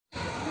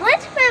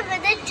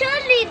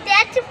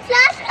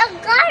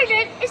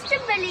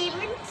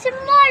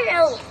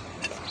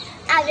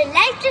I would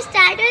like to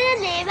start with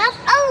the name of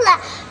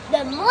Allah,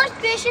 the most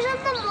gracious and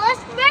the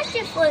most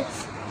merciful.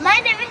 My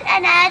name is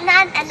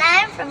Adnan and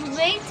I am from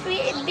grade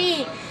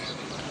 3B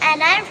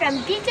and I am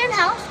from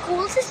Beaconhouse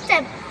school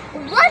system.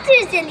 What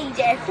is a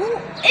leader? Who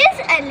is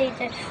a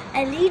leader?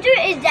 A leader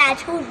is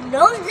that who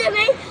knows the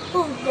way,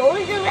 who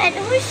goes the way, and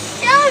who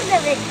shows the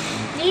way.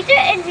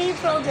 Leader in Me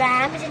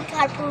program is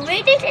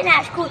incorporated in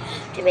our school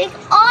to make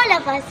all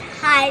of us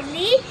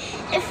highly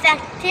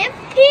effective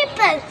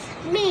people.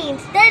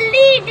 Means the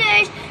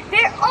leaders,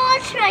 we're all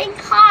trying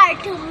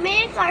hard to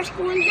make our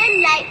school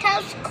the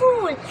lighthouse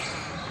school.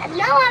 And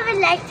now I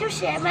would like to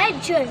share my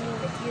journey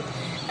with you.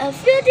 A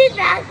few days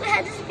back we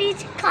had a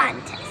speech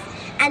contest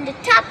and the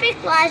topic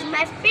was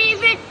my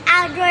favorite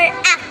outdoor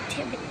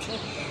activity.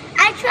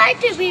 I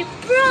tried to be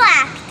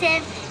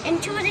proactive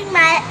in choosing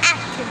my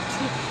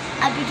activity.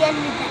 I began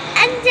with the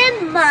end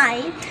in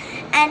mind,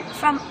 and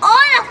from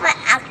all of my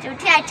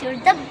activity I chose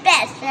the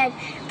best one,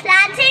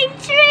 planting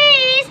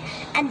trees.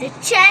 And the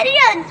cherry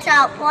on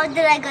top was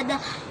that I got the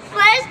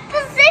first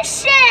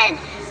position.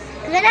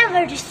 When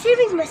I was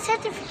receiving my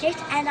certificate,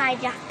 an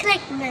idea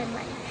clicked in my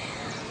mind.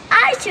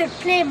 I should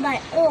play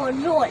my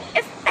own role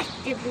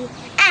effectively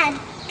and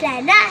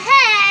plan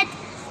ahead.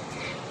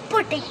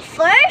 Putting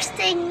first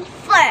thing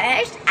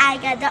first, I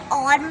got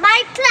on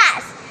my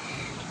class.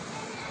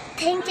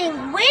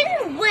 Thinking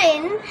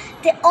win-win,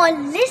 they all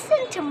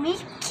listened to me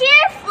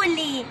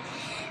carefully.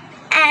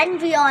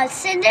 And we all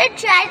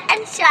synergized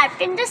and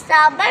sharpened the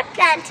saw by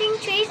planting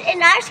trees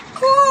in our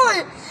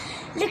school.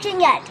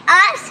 Looking at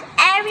us,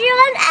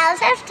 everyone else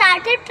has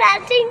started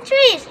planting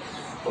trees.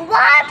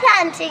 Why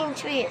planting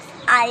trees?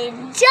 I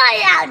enjoy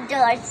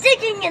outdoors,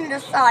 digging in the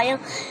soil,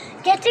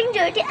 getting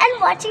dirty and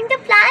watching the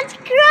plants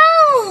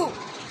grow.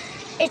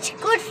 It's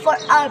good for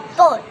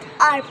both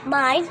our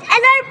mind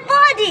and our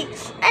body,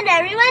 and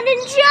everyone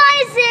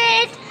enjoys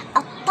it.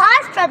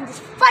 Apart from this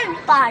fun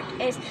part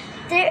is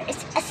there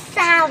is a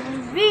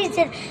sound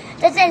reason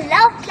that I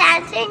love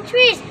planting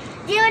trees.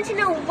 Do you want to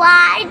know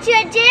why,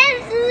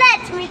 judges?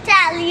 Let me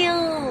tell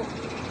you.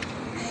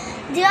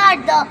 They are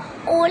the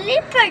only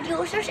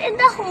producers in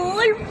the whole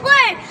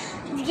world.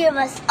 They give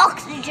us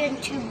oxygen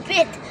to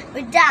breathe.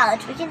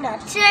 Without, we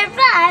cannot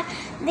survive.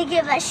 They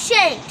give us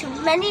shade to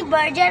many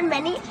birds and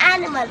many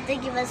animals. They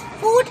give us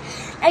food,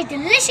 like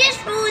delicious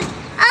food,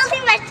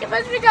 healthy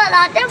vegetables with a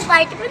lot of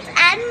vitamins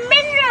and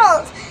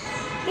minerals.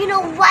 You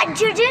know what,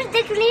 judges?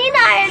 They clean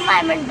our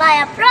environment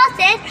by a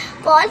process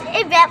called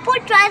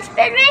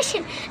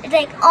evapotranspiration. They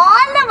take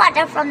all the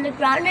water from the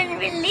ground and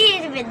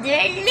release with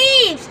their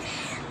leaves.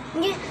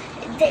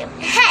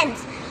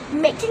 Hence,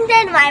 making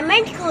the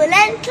environment cool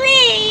and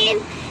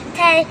clean.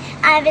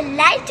 I would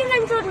like to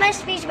conclude my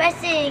speech by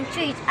saying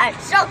trees are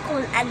so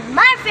cool and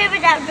my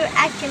favorite outdoor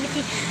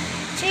activity.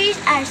 Trees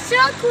are so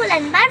cool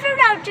and my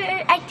favorite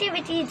outdoor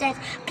activity is that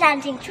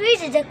planting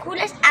trees is the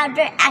coolest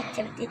outdoor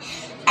activity.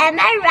 Am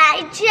I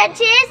right,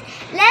 judges?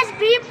 Let's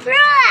be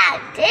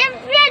proactive.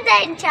 We're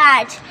the in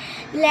charge.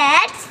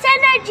 Let's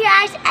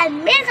synergize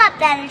and make our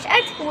planet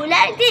a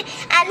cooler day.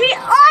 And we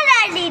all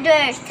are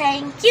leaders.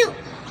 Thank you.